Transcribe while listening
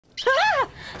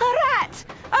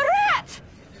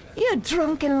You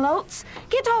drunken louts!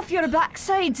 Get off your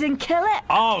backsides and kill it!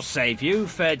 I'll save you,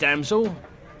 fair damsel.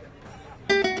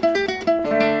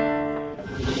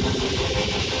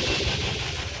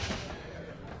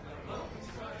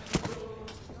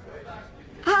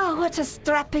 Ah, what a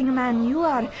strapping man you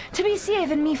are, to be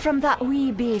saving me from that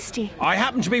wee beastie. I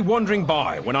happened to be wandering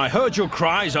by when I heard your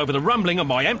cries over the rumbling of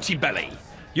my empty belly.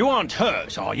 You aren't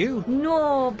hurt, are you?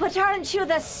 No, but aren't you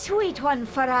the sweet one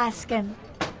for asking?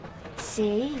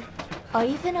 Say,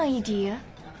 I've an idea.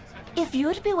 If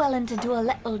you'd be willing to do a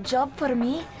little job for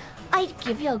me, I'd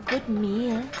give you a good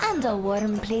meal and a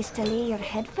warm place to lay your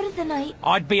head for the night.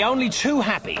 I'd be only too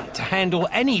happy to handle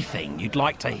anything you'd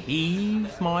like to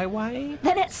heave my way.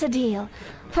 Then it's a deal,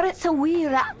 for it's a wee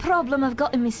rat problem I've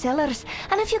got in me cellars,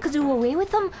 and if you could do away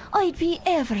with them, I'd be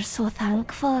ever so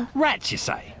thankful. Rats, you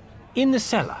say? In the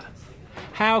cellar?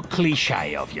 How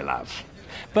cliché of you, love.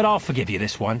 But I'll forgive you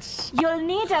this once. You'll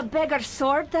need a bigger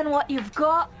sword than what you've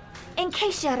got, in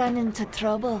case you run into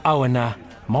trouble. Oh, and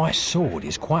my sword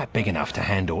is quite big enough to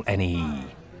handle any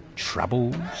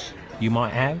troubles you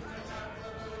might have.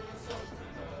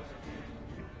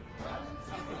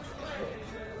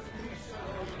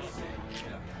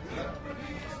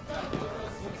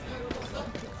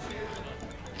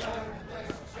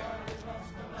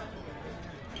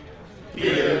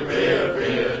 Beer, beer,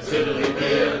 beer, tiddly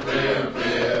beer, beer,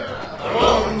 beer. A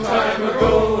long time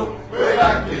ago, way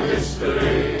back in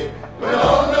history, when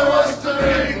all there was to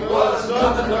drink was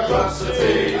nothing but drops of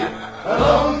tea,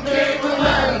 along came a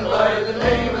man by the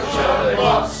name of Charlie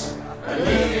Moss, and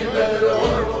he invented a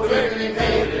wonderful drink and he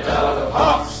made it out of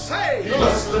hops. He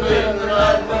must have been an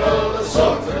admiral, the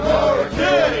Sultan, or a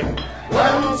king.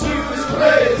 When to his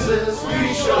praises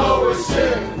we shall always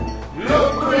sing.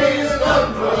 Look what he has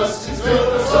done for us, he's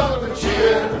filled us up with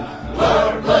cheer.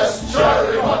 Lord bless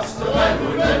Charlie Watts, the man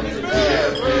who invented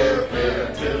beer, beer,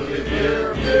 beer, tiddly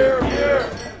beer, beer, beer.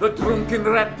 The drunken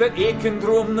rat that aching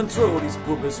drum and trod his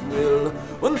purpose will.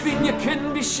 One thing you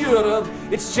can be sure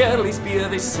of, it's Charlie's beer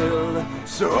they sell.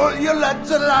 So all you lads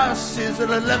and lasses at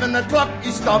 11 o'clock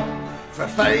you stop for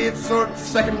 5 short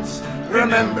seconds.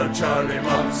 Remember Charlie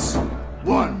Moss.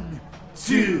 1,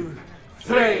 2,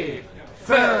 3,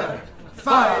 4,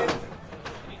 5.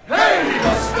 Hey! He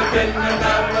must have been an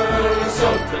admiral, a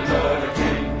sultan, or a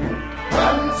king.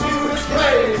 And to his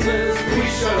praises we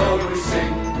shall always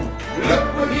sing.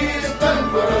 Look what he has done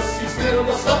for us, he's filled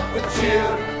us up with cheer.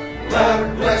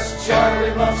 Lord bless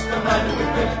Charlie Moss, the man who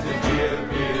invented beer,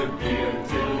 beer, beer,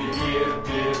 tiddly beer,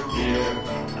 beer,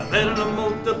 beer. A venom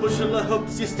out the bushel of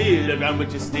hoops you steal around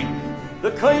with your stick,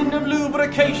 the kind of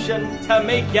lubrication to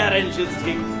make your engines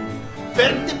tick.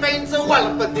 20 pence a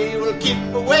wallopity will keep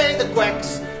away the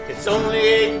quacks. It's only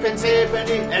 8 pence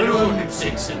halfpenny and only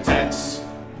 6 in tax.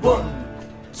 1,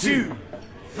 2,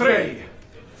 3,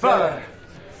 4,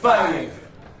 5.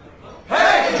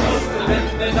 Hey! Must have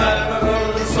been an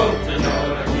admiral, a sultan,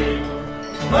 or a king.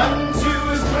 And to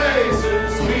his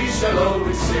praises we shall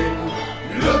always sing.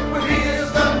 Look what he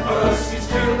has done for us,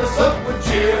 he's filled us up with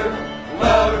cheer.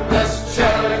 Lord bless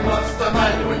Charlie Moss, the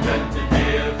man who invented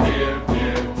beer, beer,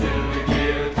 beer, tiddly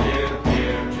beer, beer,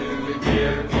 beer, tiddly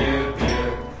beer, beer,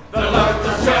 beer. The Lord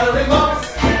bless Charlie Moss.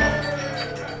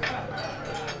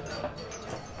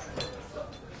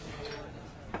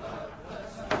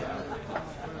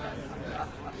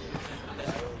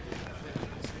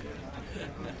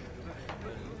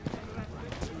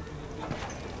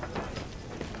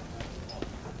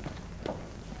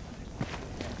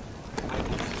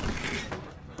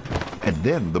 And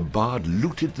then the bard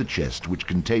looted the chest which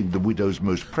contained the widow's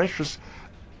most precious...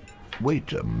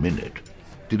 Wait a minute.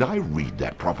 Did I read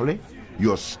that properly?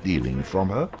 You're stealing from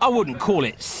her? I wouldn't call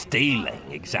it stealing,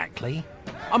 exactly.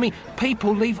 I mean,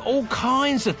 people leave all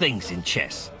kinds of things in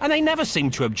chests, and they never seem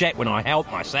to object when I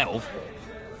help myself.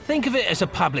 Think of it as a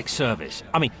public service.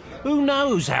 I mean, who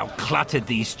knows how cluttered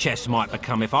these chests might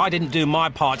become if I didn't do my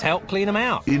part to help clean them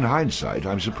out. In hindsight,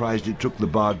 I'm surprised it took the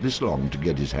bard this long to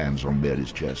get his hands on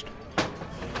Mary's chest.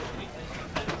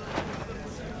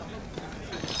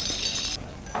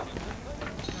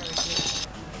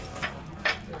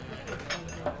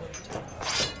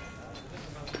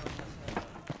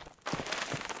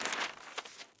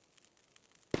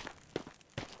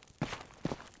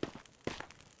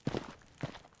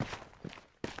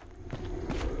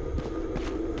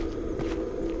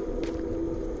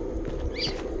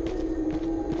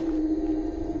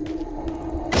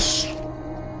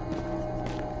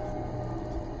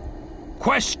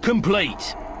 Quest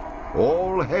complete.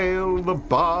 All hail the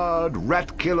bard,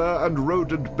 rat killer, and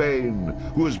rodent bane,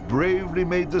 who has bravely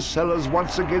made the cellars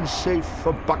once again safe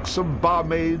for buxom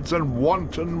barmaids and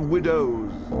wanton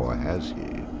widows. Or has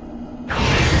he?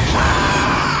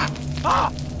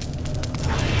 Ah!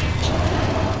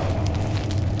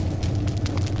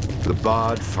 The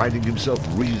bard, finding himself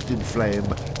wreathed in flame,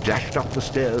 dashed up the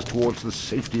stairs towards the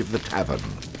safety of the tavern.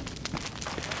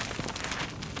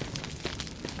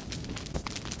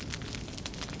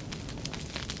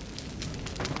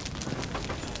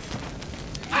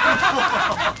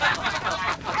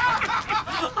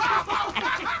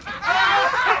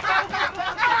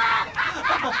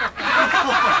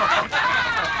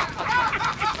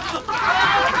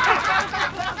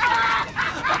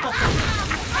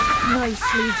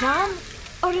 Nicely done.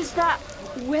 Or is that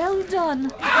well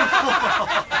done?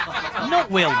 Not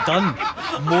well done,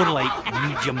 more like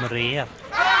medium rare.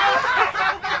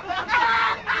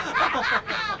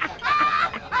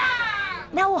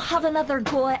 Now we'll have another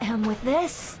go at him with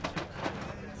this.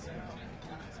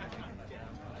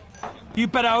 You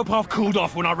better hope I've cooled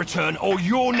off when I return, or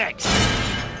you're next!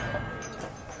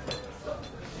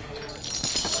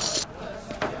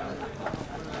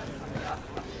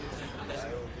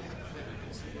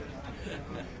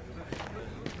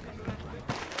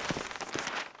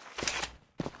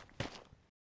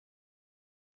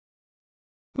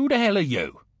 Who the hell are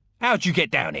you? How'd you get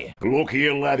down here? Look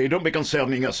here, laddie, don't be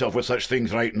concerning yourself with such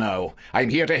things right now. I'm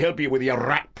here to help you with your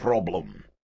rat problem.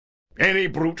 Any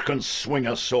brute can swing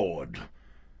a sword.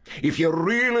 If you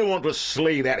really want to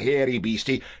slay that hairy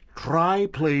beastie, try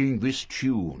playing this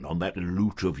tune on that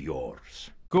lute of yours.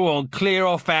 Go on, clear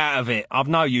off out of it. I've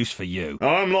no use for you.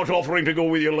 I'm not offering to go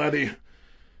with you, laddie.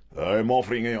 I'm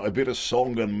offering you a bit of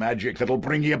song and magic that'll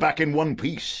bring you back in one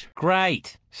piece.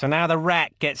 Great. So now the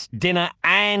rat gets dinner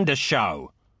and a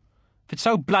show. If it's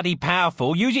so bloody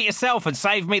powerful, use it yourself and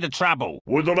save me the trouble.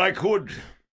 Would that I could.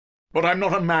 But I'm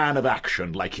not a man of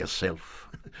action like yourself.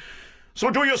 So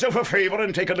do yourself a favour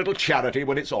and take a little charity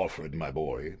when it's offered, my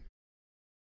boy.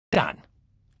 Done.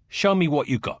 Show me what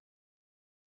you got.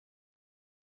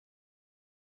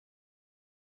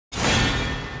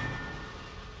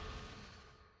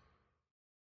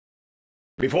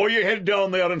 Before you head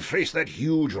down there and face that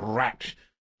huge rat,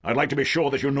 I'd like to be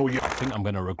sure that you know you... I think I'm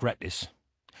going to regret this.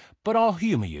 But I'll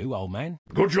humour you, old man.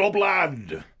 Good job,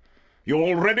 lad. You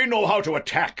already know how to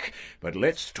attack, but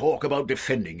let's talk about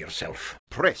defending yourself.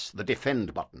 Press the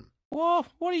defend button. What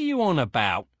are you on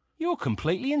about? You're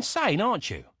completely insane, aren't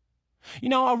you? You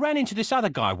know, I ran into this other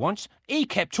guy once. He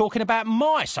kept talking about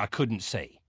mice I couldn't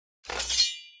see.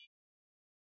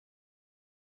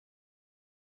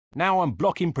 Now I'm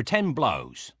blocking pretend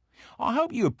blows. I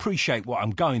hope you appreciate what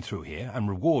I'm going through here and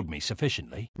reward me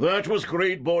sufficiently. That was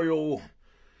great, boyo.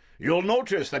 You'll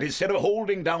notice that instead of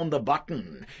holding down the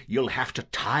button, you'll have to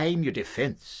time your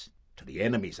defense to the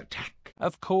enemy's attack.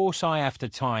 Of course I have to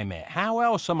time it. How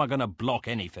else am I going to block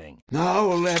anything? Now,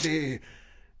 laddie,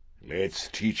 let's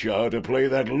teach you how to play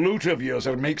that lute of yours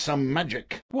and make some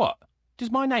magic. What?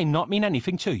 Does my name not mean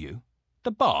anything to you?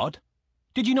 The Bard?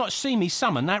 Did you not see me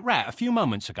summon that rat a few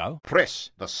moments ago?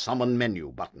 Press the summon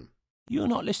menu button. You're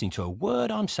not listening to a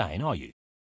word I'm saying, are you?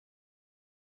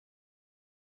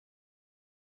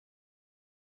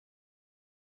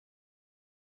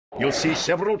 You'll see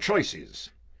several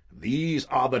choices. These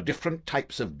are the different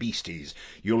types of beasties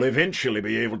you'll eventually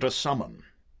be able to summon.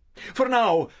 For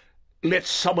now, let's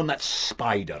summon that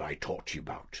spider I taught you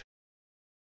about.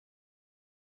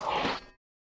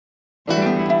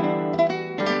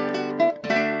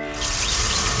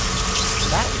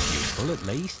 That was useful, at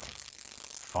least.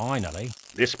 Finally.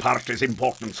 This part is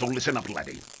important, so listen up,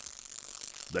 laddie.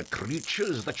 The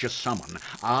creatures that you summon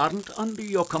aren't under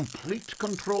your complete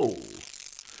control,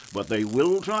 but they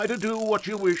will try to do what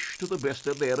you wish to the best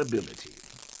of their ability.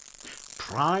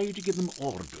 Try to give them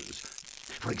orders.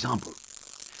 For example,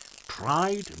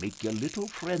 try to make your little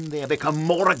friend there become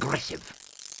more aggressive.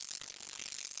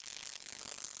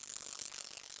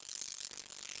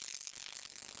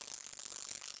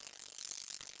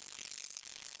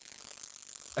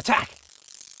 Attack!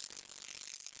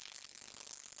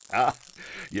 Ah,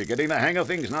 you're getting the hang of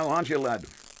things now, aren't you, lad?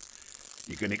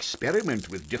 You can experiment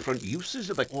with different uses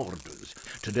of the orders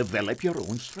to develop your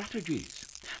own strategies.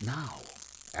 Now,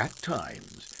 at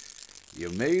times, you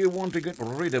may want to get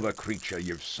rid of a creature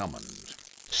you've summoned.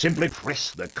 Simply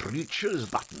press the creature's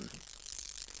button.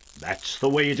 That's the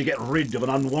way to get rid of an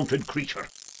unwanted creature.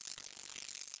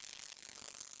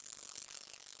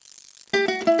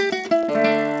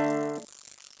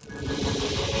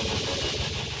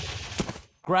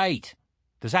 Great.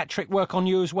 Does that trick work on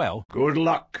you as well? Good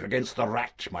luck against the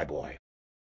rat, my boy.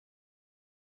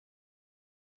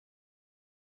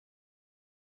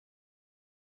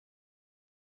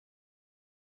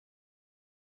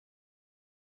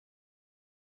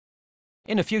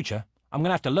 In the future, I'm going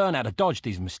to have to learn how to dodge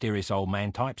these mysterious old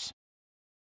man types.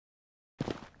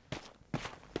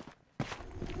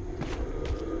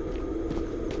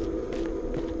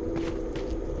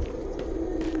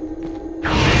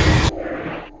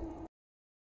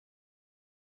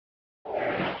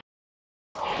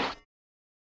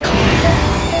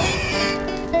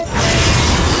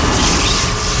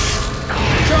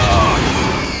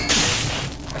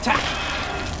 Attack!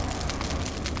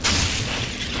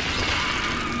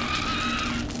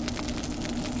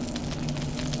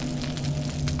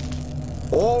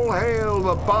 All hail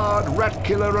the bard, rat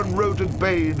killer, and rodent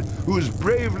bane, who's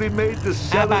bravely made the How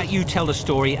cellars... about you tell the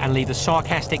story and leave the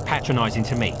sarcastic patronising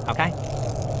to me, okay?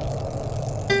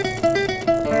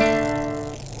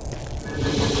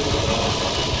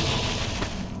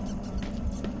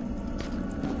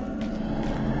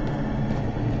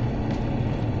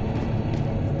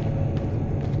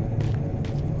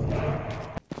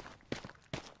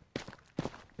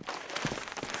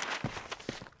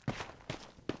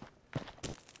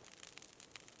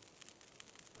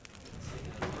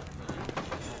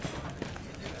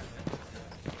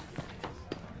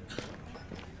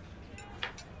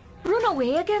 Run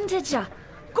away again, did ya?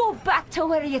 Go back to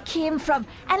where you came from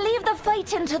and leave the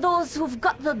fighting to those who've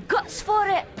got the guts for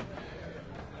it.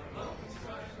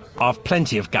 I've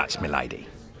plenty of guts, milady.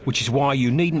 Which is why you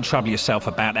needn't trouble yourself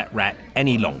about that rat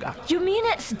any longer. You mean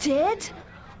it's dead?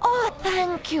 Oh,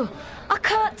 thank you. I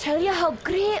can't tell you how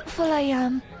grateful I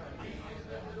am.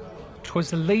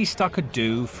 'Twas the least I could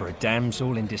do for a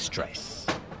damsel in distress.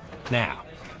 Now,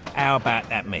 how about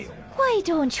that meal? Why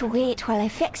don't you wait while I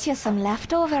fix you some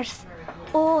leftovers?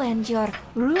 Oh, and your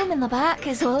room in the back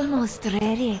is almost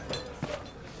ready.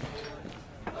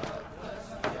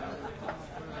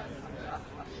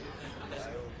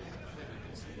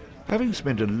 Having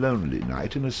spent a lonely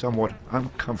night in a somewhat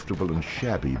uncomfortable and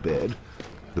shabby bed,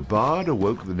 the bard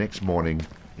awoke the next morning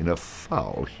in a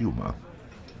foul humour.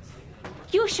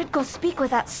 You should go speak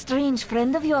with that strange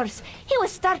friend of yours. He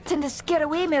was starting to scare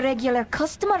away my regular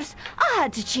customers. I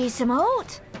had to chase him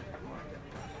out.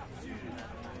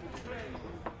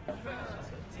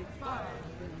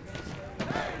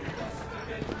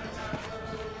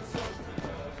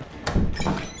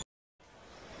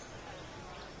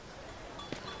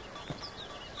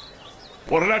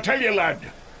 What did I tell you, lad?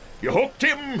 You hooked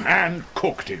him and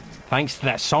cooked him. Thanks to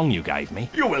that song you gave me.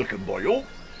 You're welcome, boyo.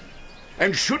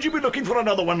 And should you be looking for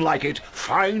another one like it,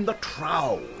 find the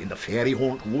trow in the fairy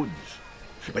haunt woods.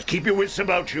 But keep your wits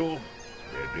about you.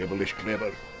 They're devilish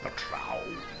clever, the trow.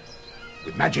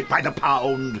 With magic by the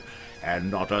pound, and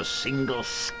not a single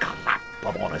scrap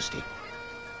of honesty.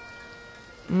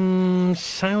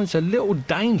 Sounds a little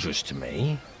dangerous to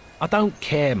me. I don't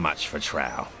care much for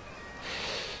trow.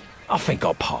 I think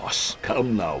I'll pass.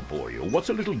 Come now, boyo. What's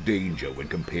a little danger when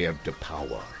compared to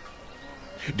power?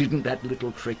 Didn't that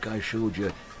little trick I showed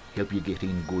you help you get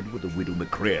in good with the Widow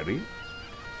McCrary?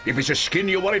 If it's a skin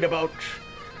you're worried about,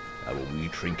 I've a wee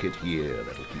trinket here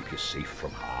that'll keep you safe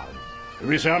from harm.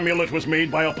 This amulet was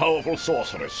made by a powerful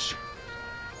sorceress.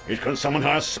 It can summon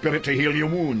her spirit to heal your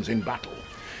wounds in battle.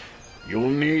 You'll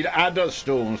need adder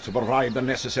stones to provide the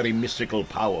necessary mystical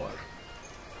power.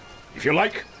 If you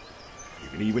like, you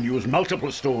can even use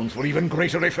multiple stones for even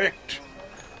greater effect.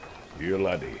 Here,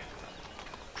 laddie.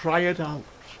 Try it out.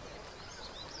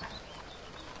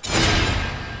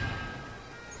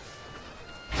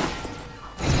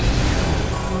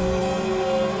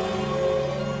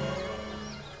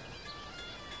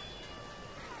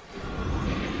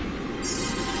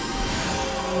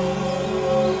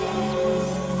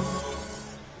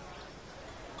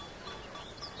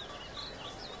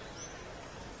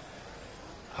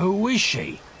 Who is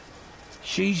she?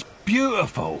 She's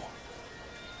beautiful.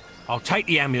 I'll take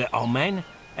the amulet, old man.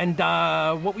 And,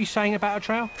 what were you saying about a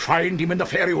trow? Find him in the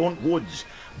fairy haunt woods.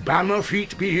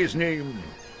 Bannerfeet be his name.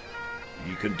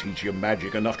 He can teach you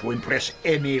magic enough to impress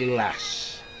any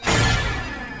lass.